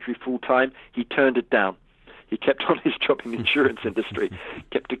his poetry full-time. He turned it down. He kept on his job in the insurance industry,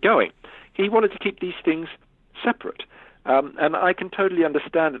 kept it going. He wanted to keep these things separate. And I can totally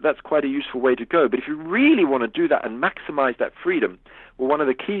understand that that's quite a useful way to go. But if you really want to do that and maximize that freedom, well, one of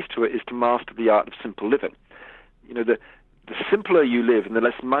the keys to it is to master the art of simple living. The simpler you live and the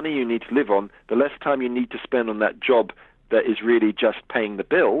less money you need to live on, the less time you need to spend on that job that is really just paying the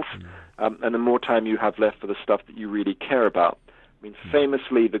bills, and the more time you have left for the stuff that you really care about. I mean,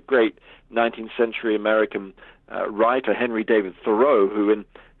 famously, the great 19th century American writer Henry David Thoreau, who in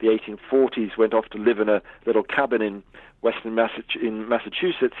the 1840s went off to live in a little cabin in western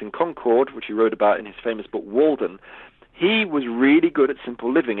Massachusetts, in Concord, which he wrote about in his famous book Walden, he was really good at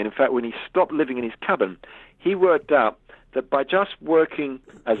simple living. And in fact, when he stopped living in his cabin, he worked out that by just working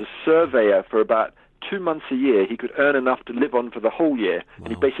as a surveyor for about 2 months a year, he could earn enough to live on for the whole year. Wow.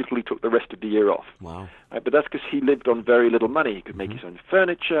 And he basically took the rest of the year off. Wow. But that's because he lived on very little money. He could make his own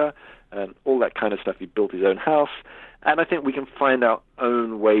furniture and all that kind of stuff. He built his own house. And I think we can find our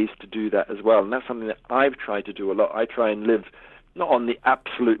own ways to do that as well. And that's something that I've tried to do a lot. I try and live not on the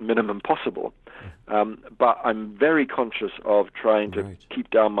absolute minimum possible, but I'm very conscious of trying to keep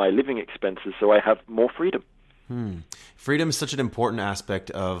down my living expenses so I have more freedom. Freedom is such an important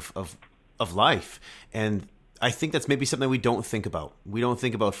aspect of life. And I think that's maybe something we don't think about. We don't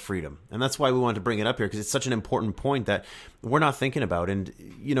think about freedom. And that's why we wanted to bring it up here, because it's such an important point that we're not thinking about. And,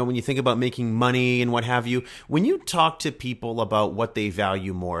 when you think about making money and what have you, when you talk to people about what they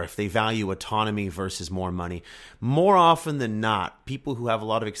value more, if they value autonomy versus more money, more often than not, people who have a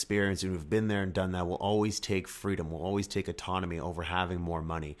lot of experience and who've been there and done that will always take freedom, will always take autonomy over having more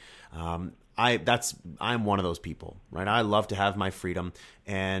money. I'm one of those people, right? I love to have my freedom.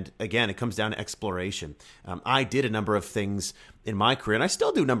 And again, it comes down to exploration. I did a number of things in my career, and I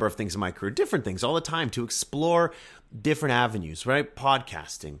still do a number of things in my career, different things all the time, to explore different avenues, right?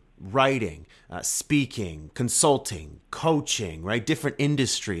 Podcasting, writing, speaking, consulting, coaching, right? Different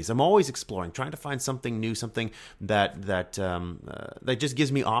industries. I'm always exploring, trying to find something new, something that just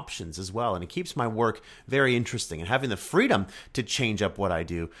gives me options as well. And it keeps my work very interesting. And having the freedom to change up what I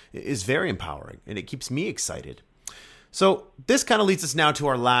do is very empowering, and it keeps me excited. So this kind of leads us now to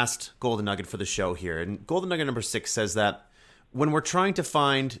our last golden nugget for the show here. And golden nugget number 6 says that when we're trying to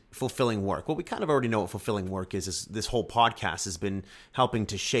find fulfilling work, well, we kind of already know what fulfilling work is. This whole podcast has been helping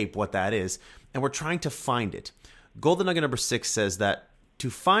to shape what that is, and we're trying to find it. Golden nugget number 6 says that to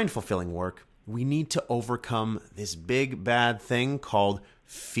find fulfilling work, we need to overcome this big bad thing called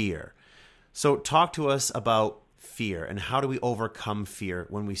fear. So talk to us about fear, and how do we overcome fear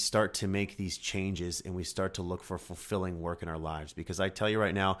when we start to make these changes and we start to look for fulfilling work in our lives? Because I tell you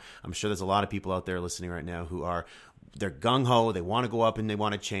right now, I'm sure there's a lot of people out there listening right now who they're gung-ho, they want to go up and they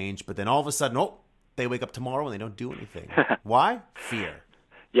want to change, but then all of a sudden, they wake up tomorrow and they don't do anything. Why? Fear.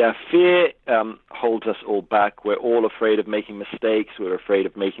 Yeah, fear holds us all back. We're all afraid of making mistakes. We're afraid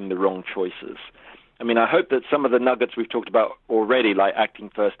of making the wrong choices. I mean, I hope that some of the nuggets we've talked about already, like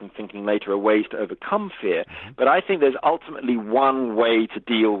acting first and thinking later, are ways to overcome fear. But I think there's ultimately one way to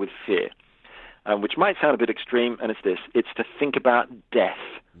deal with fear. which might sound a bit extreme, and it's this. It's to think about death.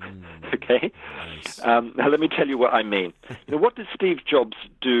 Okay? Nice. Now, let me tell you what I mean. What did Steve Jobs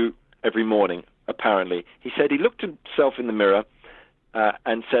do every morning, apparently? He said he looked at himself in the mirror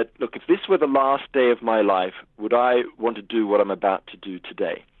and said, look, if this were the last day of my life, would I want to do what I'm about to do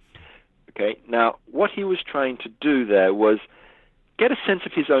today? Okay? Now, what he was trying to do there was get a sense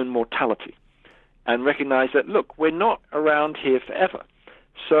of his own mortality and recognize that, look, we're not around here forever.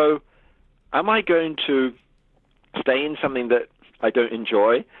 So am I going to stay in something that I don't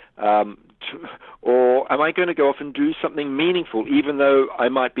enjoy, or am I going to go off and do something meaningful, even though I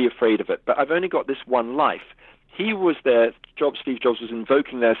might be afraid of it? But I've only got this one life. He was there, Steve Jobs was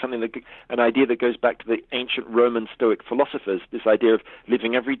invoking there an idea that goes back to the ancient Roman Stoic philosophers, this idea of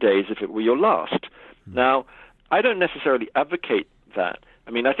living every day as if it were your last. Now, I don't necessarily advocate that.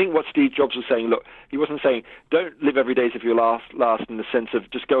 I mean, I think what Steve Jobs was saying, look, he wasn't saying don't live every day as if you're last in the sense of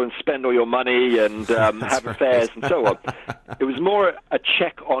just go and spend all your money and have affairs and so on. It was more a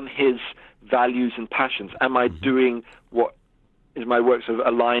check on his values and passions. Am I doing what is my work sort of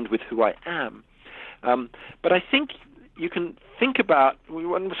aligned with who I am? But I think you can think about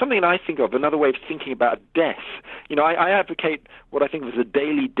something that I think of, another way of thinking about death. I advocate what I think of as a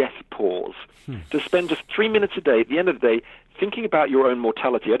daily death pause, to spend just 3 minutes a day at the end of the day thinking about your own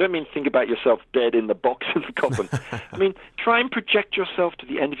mortality. I don't mean think about yourself dead in the box in the coffin. I mean, try and project yourself to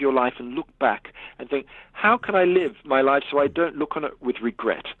the end of your life and look back and think, how can I live my life so I don't look on it with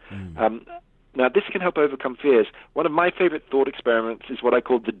regret? Now, this can help overcome fears. One of my favorite thought experiments is what I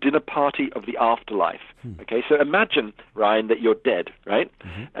call the dinner party of the afterlife. Okay, so imagine, Ryan, that you're dead, right?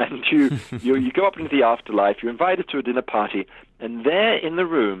 And you go up into the afterlife, you're invited to a dinner party, and there in the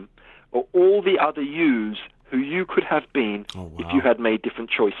room are all the other yous who you could have been if you had made different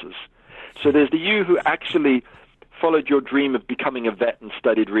choices. So there's the you who actually followed your dream of becoming a vet and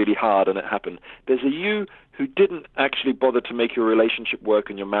studied really hard and it happened. There's a you who didn't actually bother to make your relationship work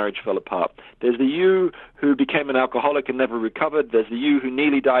and your marriage fell apart. There's the you who became an alcoholic and never recovered. There's the you who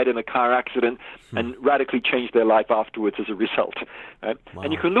nearly died in a car accident and radically changed their life afterwards as a result. Right? Wow.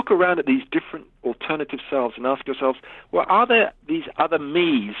 And you can look around at these different alternative selves and ask yourselves, well, are there these other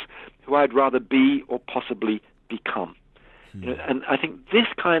me's who I'd rather be or possibly become? And I think this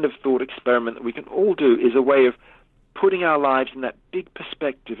kind of thought experiment that we can all do is a way of putting our lives in that big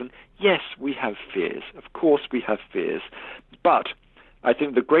perspective. And yes, we have fears. Of course we have fears. But I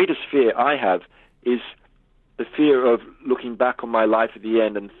think the greatest fear I have is the fear of looking back on my life at the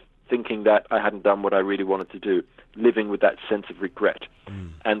end and thinking that I hadn't done what I really wanted to do, living with that sense of regret.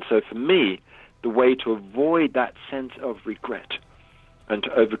 And so for me, the way to avoid that sense of regret and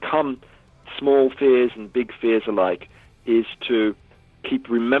to overcome small fears and big fears alike is to keep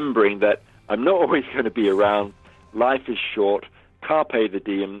remembering that I'm not always going to be around. Life is short. Carpe the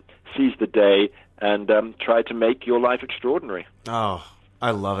diem, seize the day, and try to make your life extraordinary. Oh,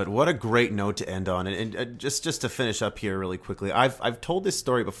 I love it. What a great note to end on. And just to finish up here really quickly, I've told this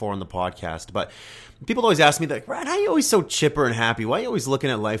story before on the podcast, but people always ask me, like, Ryan, how are you always so chipper and happy? Why are you always looking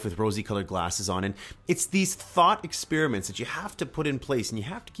at life with rosy-colored glasses on? And it's these thought experiments that you have to put in place, and you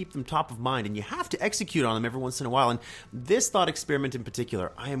have to keep them top of mind, and you have to execute on them every once in a while. And this thought experiment in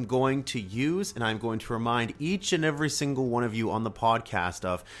particular, I am going to use, and I'm going to remind each and every single one of you on the podcast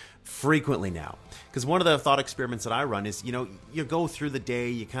of frequently now. Because one of the thought experiments that I run is, you go through the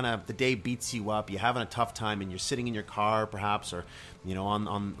day, the day beats you up, you're having a tough time, and you're sitting in your car perhaps, or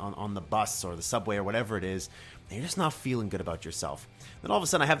on the bus or the subway or whatever it is, and you're just not feeling good about yourself. Then all of a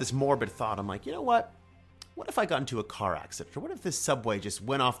sudden I have this morbid thought. I'm like, you know what? What if I got into a car accident? Or what if this subway just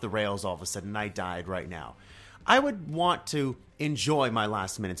went off the rails all of a sudden and I died right now? I would want to enjoy my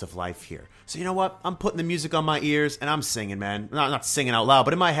last minutes of life here. So you know what? I'm putting the music on my ears and I'm singing, man. Not singing out loud,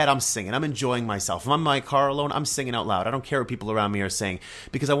 but in my head I'm singing. I'm enjoying myself. If I'm in my car alone, I'm singing out loud. I don't care what people around me are saying,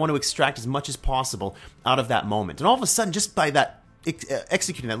 because I want to extract as much as possible out of that moment. And all of a sudden, just by that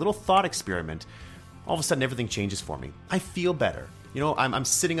executing that little thought experiment, all of a sudden everything changes for me. I feel better. I'm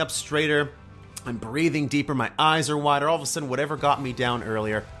sitting up straighter. I'm breathing deeper. My eyes are wider. All of a sudden, whatever got me down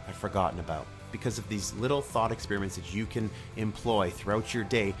earlier, I've forgotten about, because of these little thought experiments that you can employ throughout your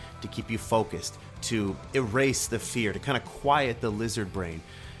day to keep you focused, to erase the fear, to kind of quiet the lizard brain.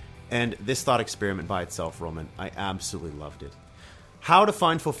 And this thought experiment by itself, Roman, I absolutely loved it. How to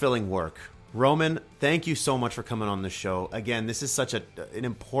find fulfilling work. Roman, thank you so much for coming on the show. Again, this is such an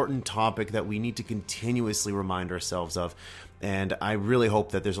important topic that we need to continuously remind ourselves of. And I really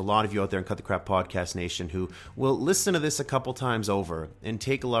hope that there's a lot of you out there in Cut the Crap Podcast Nation who will listen to this a couple times over and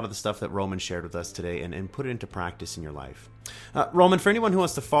take a lot of the stuff that Roman shared with us today and put it into practice in your life. Roman, for anyone who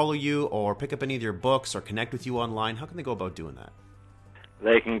wants to follow you or pick up any of your books or connect with you online, how can they go about doing that?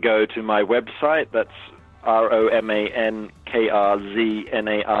 they can go to my website. That's RomanKrznaric,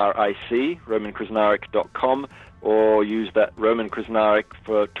 romankrznaric.com, or use that Roman Krznaric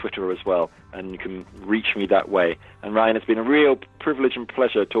for Twitter as well, and you can reach me that way. And Ryan, it's been a real privilege and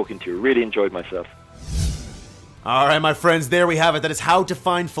pleasure talking to you. Really enjoyed myself. All right, my friends, there we have it. That is How to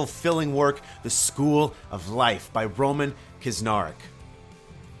Find Fulfilling Work, The School of Life by Roman Krznaric.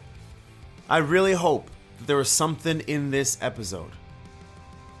 I really hope that there was something in this episode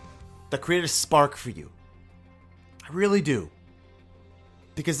that created a spark for you. I really do.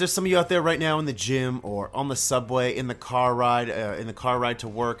 Because there's some of you out there right now in the gym or on the subway, in the car ride to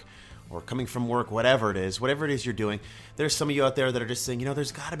work, or coming from work, whatever it is you're doing. There's some of you out there that are just saying,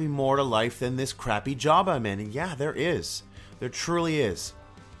 there's got to be more to life than this crappy job I'm in. And yeah, there is. There truly is.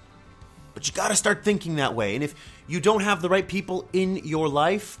 But you got to start thinking that way. And if you don't have the right people in your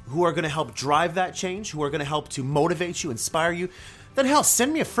life who are going to help drive that change, who are going to help to motivate you, inspire you, then hell,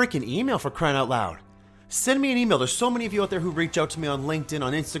 send me a freaking email, for crying out loud. Send me an email. There's so many of you out there who reach out to me on LinkedIn,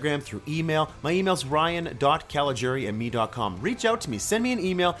 on Instagram, through email. My email's ryan.caligiuri@me.com. Reach out to me. Send me an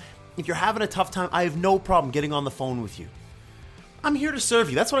email. If you're having a tough time, I have no problem getting on the phone with you. I'm here to serve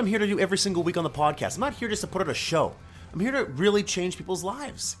you. That's what I'm here to do every single week on the podcast. I'm not here just to put out a show. I'm here to really change people's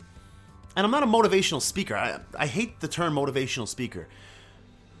lives. And I'm not a motivational speaker. I hate the term motivational speaker.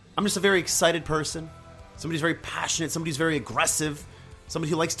 I'm just a very excited person. Somebody who's very passionate. Somebody who's very aggressive.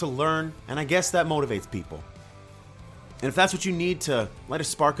 Somebody who likes to learn. And I guess that motivates people. And if that's what you need to light a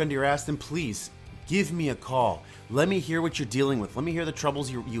spark under your ass, then please give me a call. Let me hear what you're dealing with. Let me hear the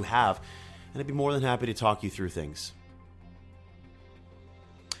troubles you have. And I'd be more than happy to talk you through things.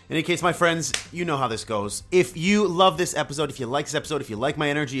 In any case, my friends, you know how this goes. If you love this episode, if you like this episode, if you like my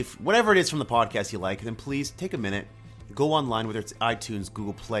energy, if whatever it is from the podcast you like, then please take a minute, go online, whether it's iTunes,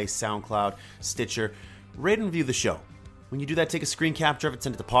 Google Play, SoundCloud, Stitcher, rate and review the show. When you do that, take a screen capture of it,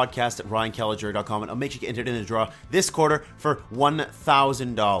 send it to podcast@ryancaligiuri.com, and I'll make you get entered in the draw this quarter for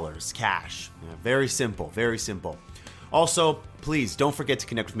 $1,000 cash. Yeah, very simple, very simple. Also, please don't forget to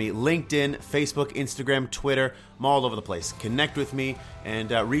connect with me. LinkedIn, Facebook, Instagram, Twitter. I'm all over the place. Connect with me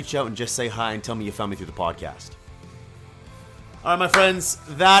and reach out and just say hi and tell me you found me through the podcast. All right, my friends,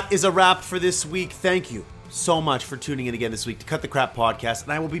 that is a wrap for this week. Thank you so much for tuning in again this week to Cut the Crap Podcast.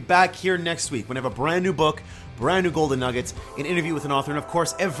 And I will be back here next week when I have a brand new book, brand new golden nuggets, an interview with an author. And of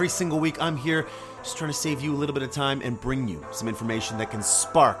course, every single week I'm here just trying to save you a little bit of time and bring you some information that can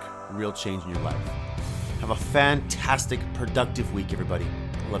spark real change in your life. Have a fantastic, productive week, everybody.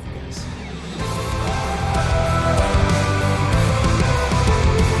 I love you guys.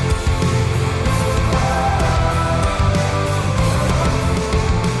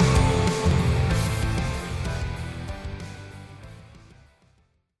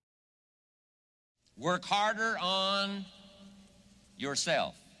 Work harder on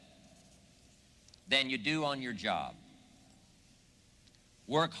yourself than you do on your job.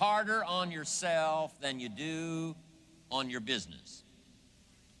 Work harder on yourself than you do on your business.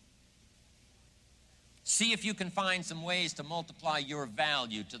 See if you can find some ways to multiply your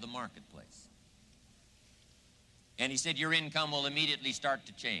value to the marketplace. And he said your income will immediately start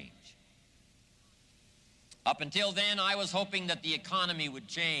to change. Up until then, I was hoping that the economy would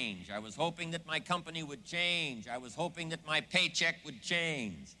change. I was hoping that my company would change. I was hoping that my paycheck would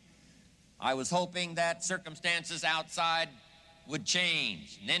change. I was hoping that circumstances outside would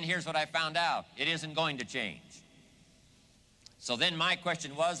change. And then here's what I found out. It isn't going to change. So then my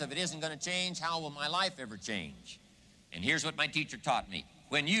question was, if it isn't going to change, how will my life ever change? And here's what my teacher taught me.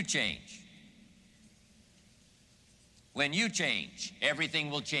 When you change,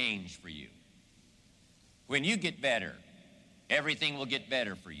 everything will change for you. When you get better, everything will get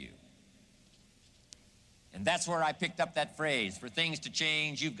better for you. And that's where I picked up that phrase, for things to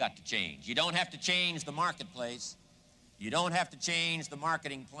change, you've got to change. You don't have to change the marketplace. You don't have to change the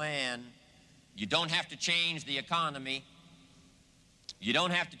marketing plan. You don't have to change the economy. You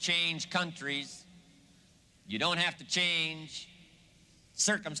don't have to change countries. You don't have to change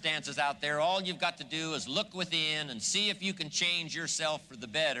circumstances out there. All you've got to do is look within and see if you can change yourself for the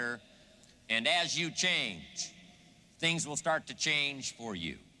better. And as you change, things will start to change for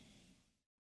you.